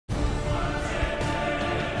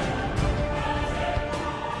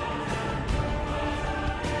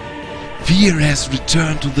Fear has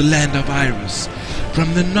returned to the land of Iris.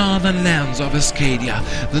 From the northern lands of Ascadia,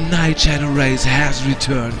 the Night Shadow race has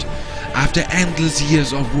returned. After endless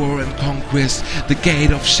years of war and conquest, the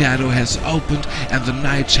Gate of Shadow has opened and the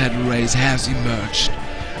Night Shadow race has emerged.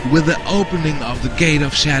 With the opening of the Gate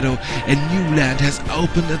of Shadow, a new land has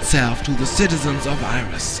opened itself to the citizens of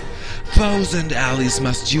Iris. Foes and allies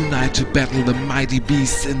must unite to battle the mighty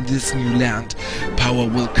beasts in this new land. Power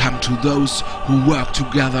will come to those who work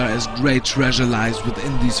together as great treasure lies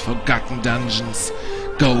within these forgotten dungeons.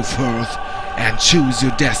 Go forth and choose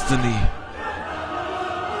your destiny.